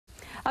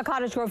A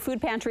Cottage Grove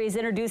food pantry is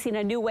introducing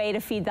a new way to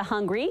feed the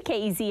hungry.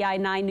 KEZI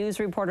 9 News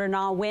reporter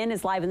Na Wynn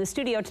is live in the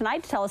studio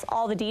tonight to tell us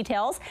all the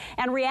details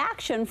and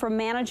reaction from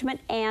management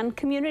and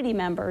community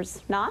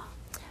members. Na?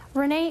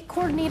 Renee,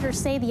 coordinators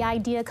say the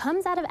idea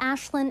comes out of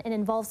Ashland and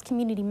involves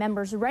community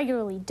members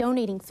regularly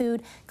donating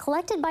food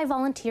collected by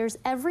volunteers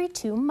every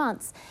 2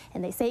 months.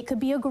 And they say it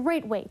could be a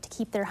great way to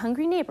keep their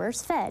hungry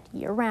neighbors fed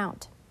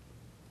year-round.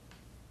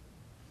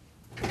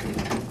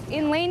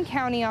 In Lane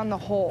County on the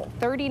whole,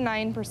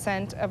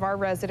 39% of our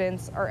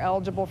residents are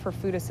eligible for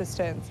food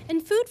assistance.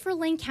 And Food for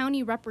Lane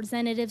County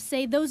representatives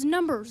say those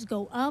numbers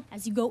go up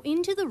as you go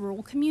into the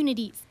rural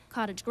communities.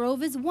 Cottage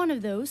Grove is one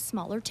of those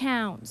smaller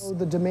towns.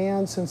 The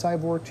demand since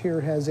I've worked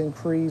here has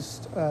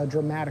increased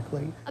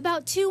dramatically.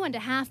 About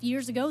 2.5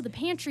 years ago, the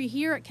pantry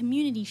here at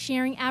Community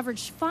Sharing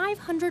averaged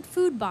 500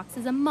 food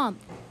boxes a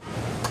month.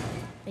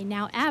 They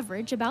now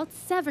average about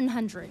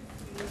 700.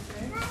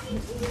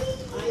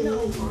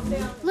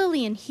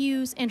 Lillian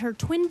Hughes and her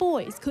twin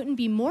boys couldn't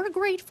be more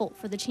grateful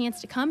for the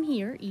chance to come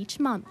here each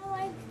month. I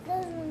like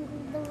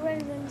the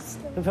ribbons.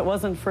 If it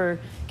wasn't for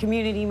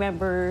community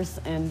members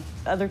and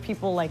other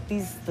people like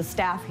the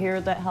staff here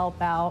that help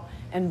out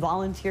and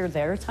volunteer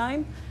their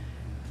time,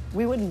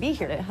 we wouldn't be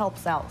here. It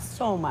helps out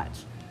so much,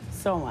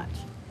 so much.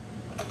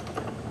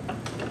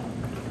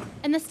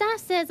 And the staff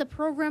says a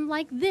program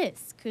like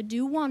this could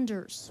do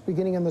wonders.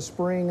 Beginning in the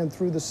spring and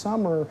through the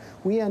summer,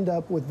 we end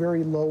up with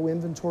very low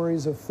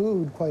inventories of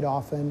food quite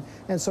often,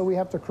 and so we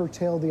have to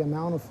curtail the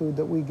amount of food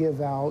that we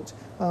give out,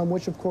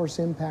 which of course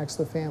impacts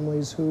the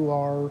families who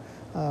are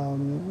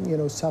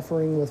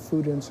suffering with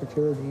food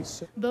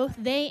insecurities. Both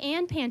they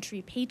and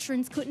pantry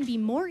patrons couldn't be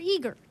more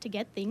eager to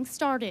get things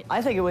started.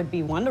 I think it would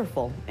be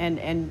wonderful,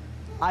 and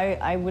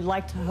I would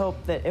like to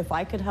hope that if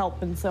I could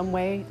help in some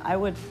way, I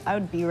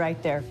would be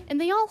right there.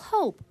 And they all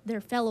hope their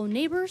fellow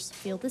neighbors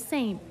feel the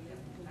same.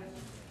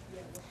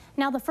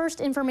 Now, the first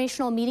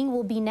informational meeting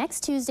will be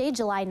next Tuesday,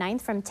 July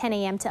 9th from 10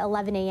 a.m. to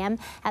 11 a.m.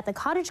 at the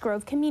Cottage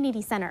Grove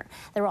Community Center.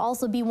 There will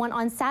also be one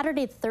on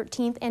Saturday the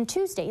 13th and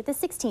Tuesday the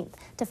 16th.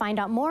 To find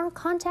out more,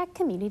 contact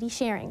Community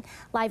Sharing.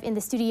 Live in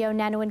the studio,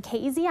 Na Wynn,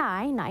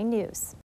 KEZI 9 News.